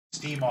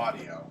Steam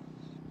audio.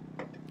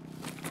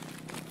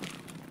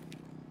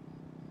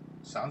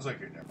 Sounds like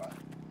you're nearby.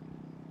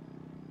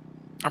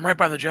 I'm right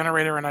by the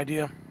generator and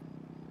idea.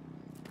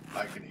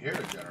 I can hear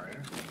a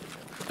generator.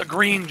 The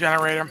green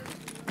generator.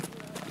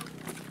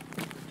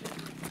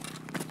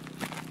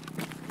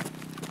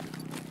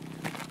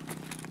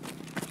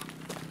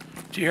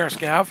 Do you hear a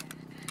scav?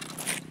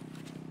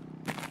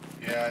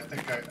 Yeah, I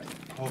think I...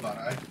 Hold on,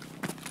 I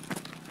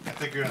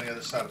think you're on the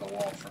other side of the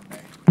wall from me.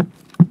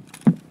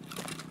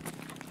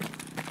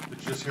 Did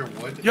you just hear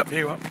wood? Yep, here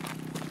you are.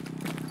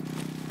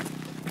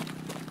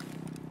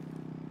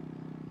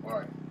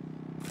 Alright.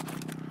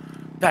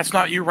 That's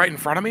not you right in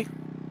front of me?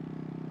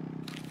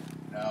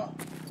 No.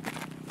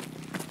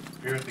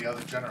 You're at the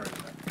other generator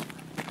there.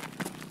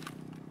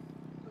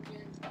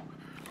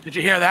 Did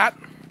you hear that?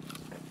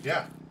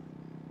 Yeah.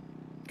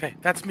 Okay,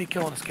 that's me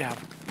killing a scav.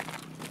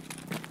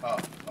 Oh,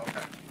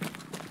 okay.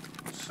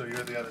 So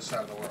you're the other side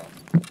of the world.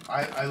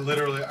 I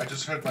literally, I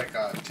just heard like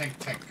a tink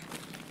tink.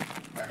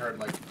 I heard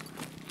like,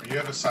 you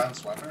have a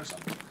silenced weapon or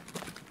something?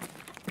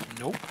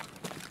 Nope.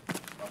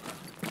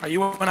 Okay. Are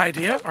you an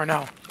idea or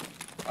no?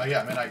 Oh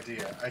yeah, I'm in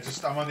idea.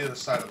 I'm on the other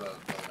side of the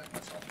building,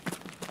 that's all.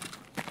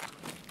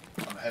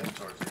 I'm heading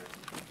towards you.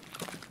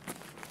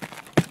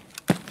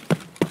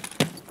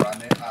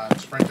 I'm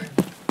sprinting.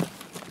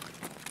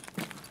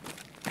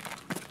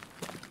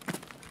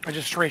 I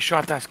just straight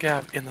shot that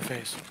scav in the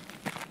face.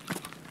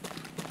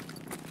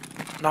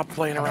 Not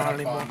playing around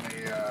anymore.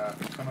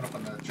 Coming up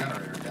on the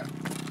generator again.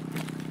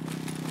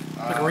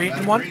 The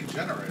green one? Green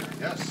generator,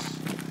 yes.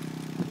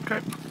 Okay,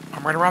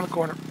 I'm right around the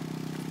corner.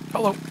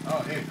 Hello.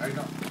 Oh, hey, how you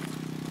doing?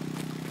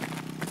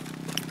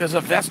 There's a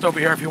vest over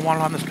here if you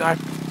want it on this guy.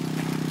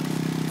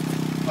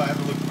 Oh, I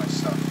haven't looked at my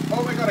stuff.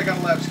 Oh my god, I got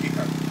a lab ski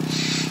card.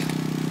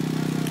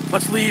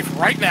 Let's leave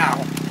right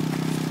now.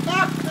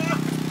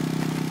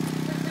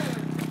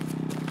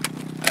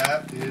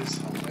 That is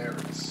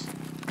hilarious.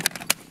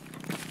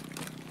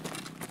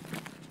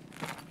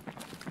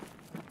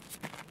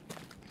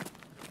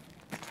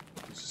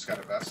 He's just got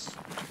a vest.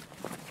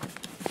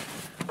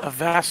 A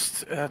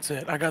vest, that's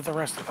it. I got the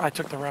rest. I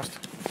took the rest.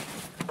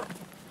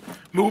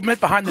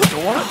 Movement behind the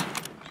door?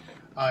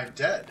 I'm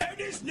dead. And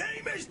his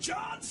name is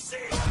John C.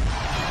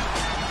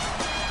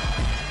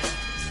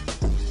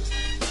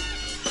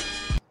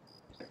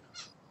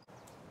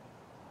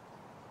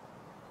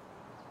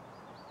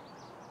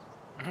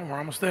 Oh, we're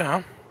almost there,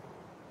 huh?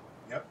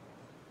 Yep.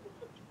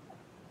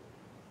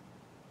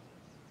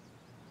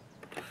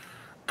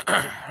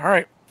 All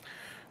right.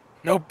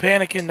 No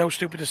panicking, no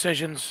stupid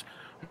decisions,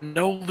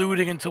 no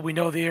looting until we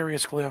know the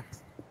area's clear.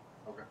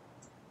 Okay.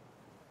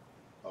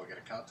 Oh, we got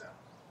a countdown.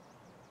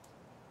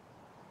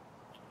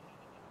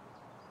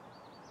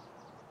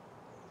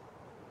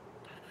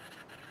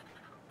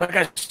 Like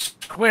I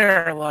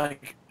swear,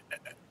 like,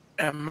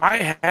 am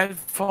my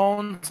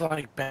headphones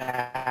like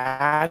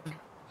bad?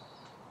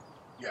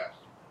 Yeah.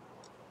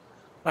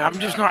 Like, I'm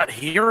just not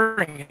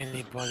hearing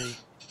anybody.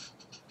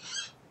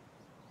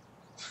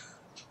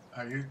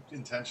 Are you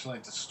intentionally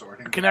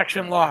distorting?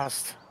 Connection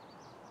lost.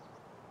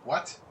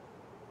 What?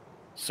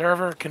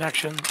 Server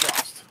connection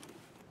lost.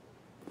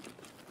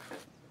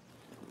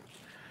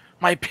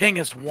 My ping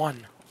is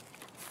 1.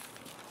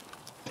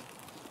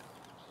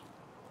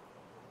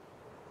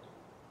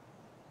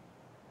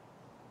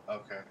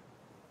 Okay.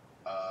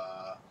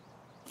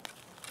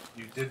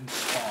 You didn't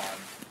spawn.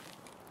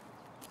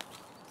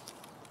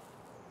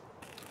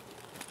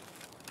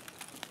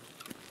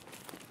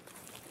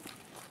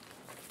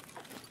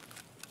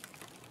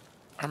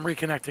 I'm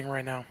reconnecting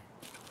right now.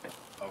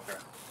 Okay.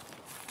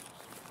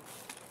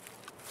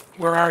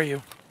 Where are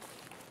you?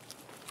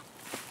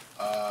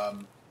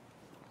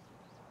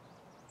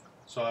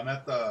 So I'm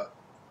at the,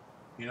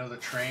 you know, the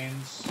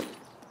trains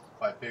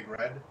by Big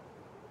Red.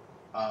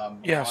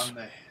 Yes.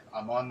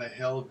 I'm on the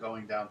hill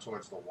going down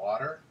towards the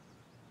water,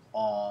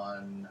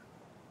 on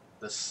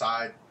the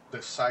side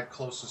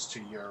closest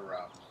to your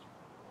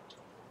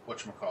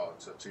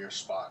whatchamacallit, to your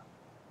spot.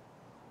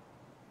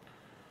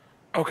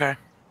 Okay.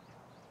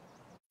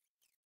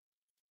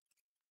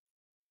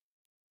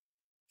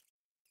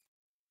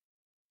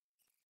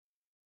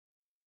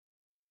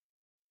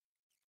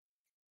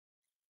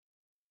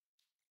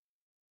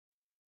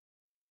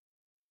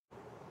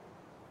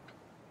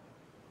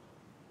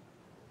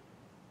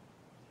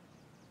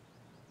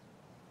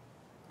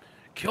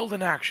 Killed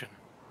in action.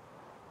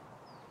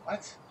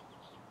 What?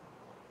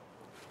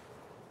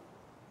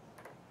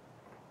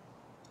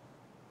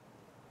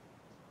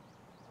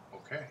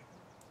 Okay.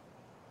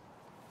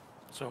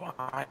 So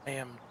I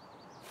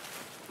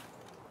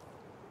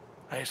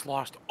just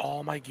lost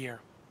all my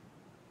gear.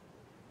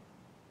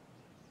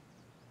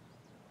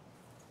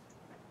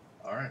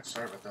 Alright,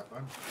 sorry about that,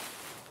 bud.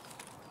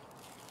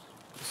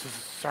 This is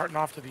starting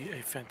off to be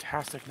a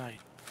fantastic night.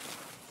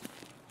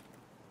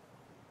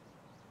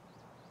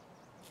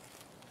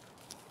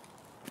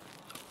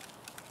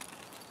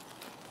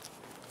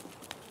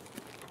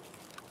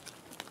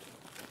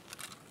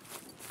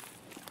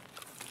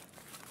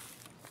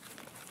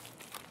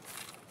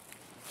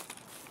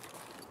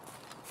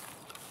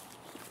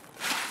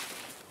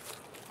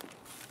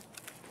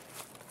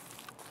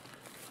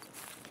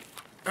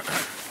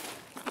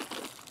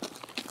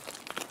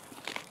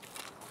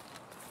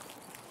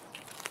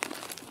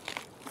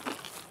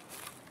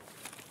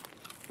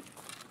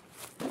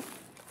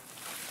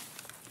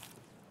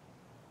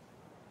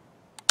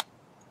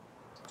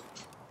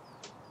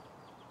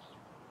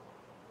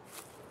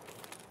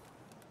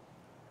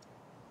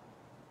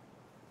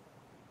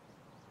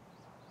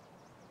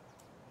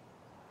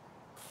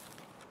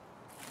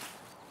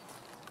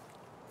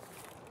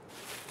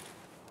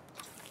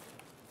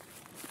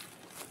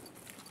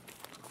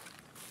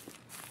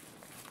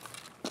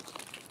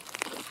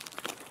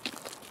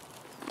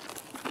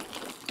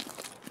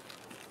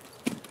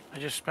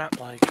 just spent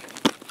like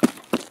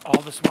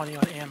all this money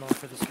on ammo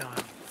for this gun,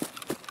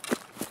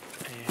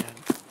 and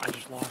I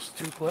just lost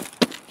 2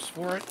 clips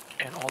for it,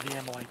 and all the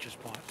ammo I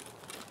just bought.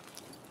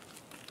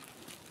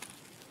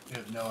 You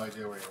have no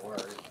idea where you were.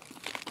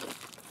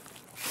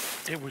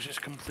 It was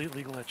just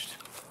completely glitched.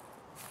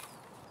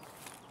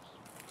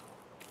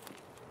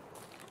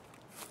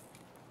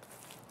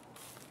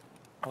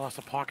 I lost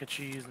a pocket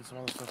cheese and some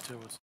other stuff too.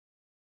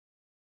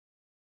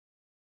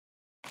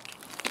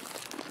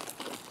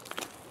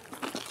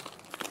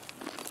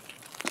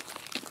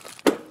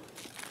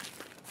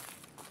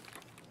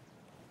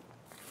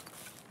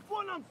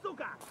 Вон он,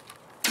 сука!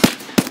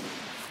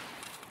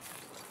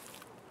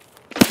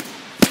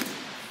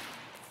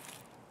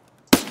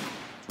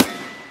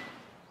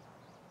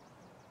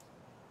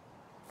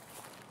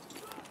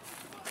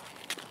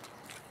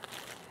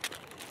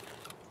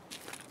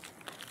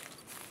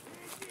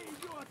 Иди,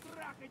 идиот,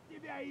 трахать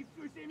тебя и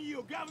всю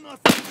семью, говно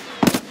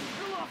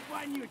лох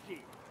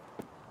вонючий!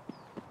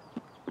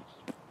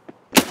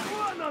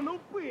 Вон он,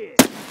 упырь!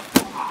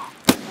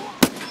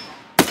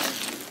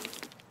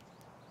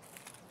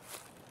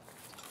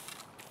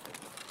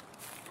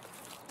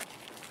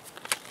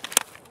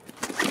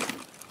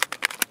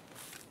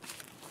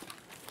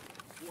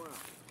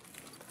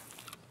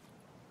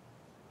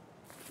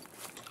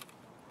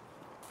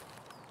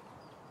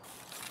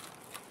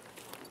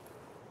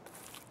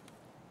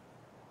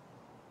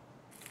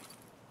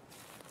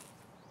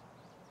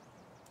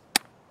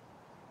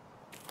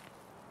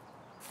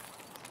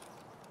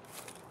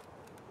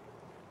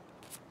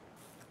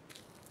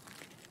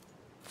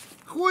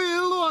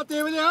 Хуйло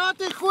ты, бля, а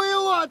ты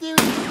хуйло ты,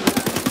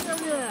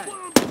 бля!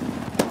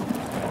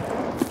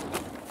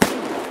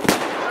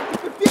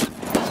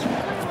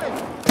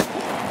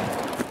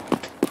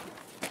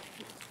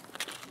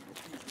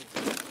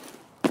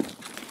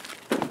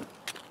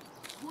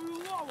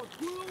 Хуйло, вот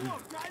хуйло,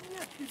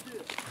 конец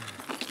тебе!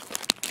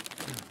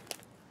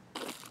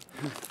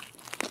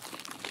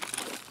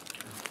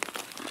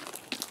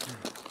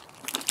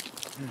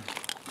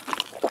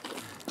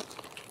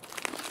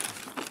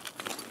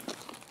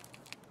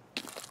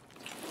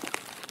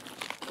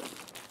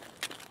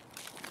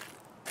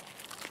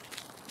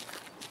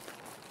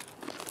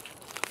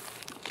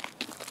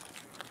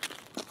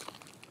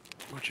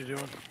 What you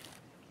doing?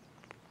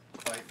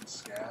 Fighting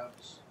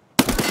scabs.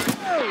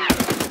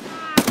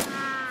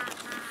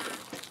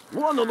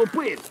 Вон он,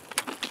 упырь!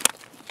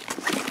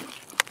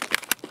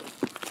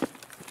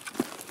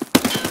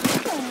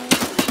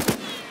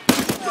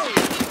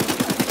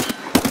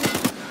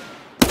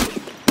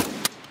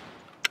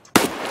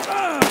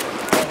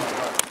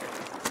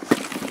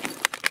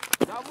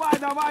 Давай,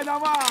 давай,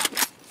 давай!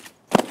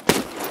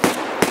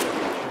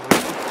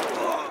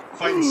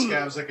 Fighting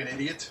scabs like an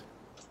idiot.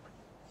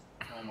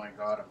 Oh my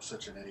god, I'm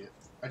such an idiot.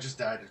 I just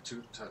died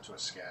to a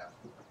scab.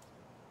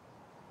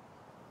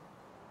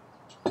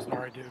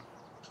 Sorry, dude.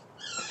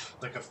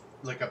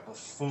 Like a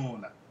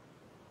buffoon.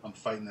 I'm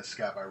fighting this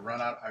scab. I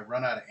run out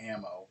of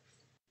ammo.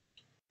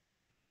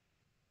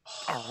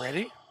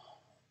 Already?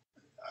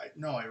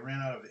 No, I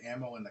ran out of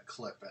ammo in the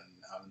clip,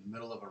 and I'm in the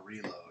middle of a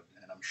reload,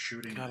 and I'm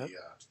shooting Got the. it.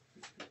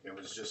 It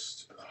was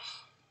just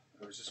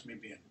me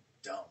being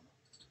dumb.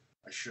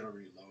 I should have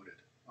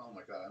reloaded. Oh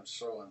my god, I'm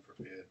so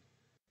unprepared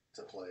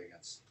to play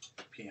against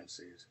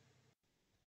PMCs.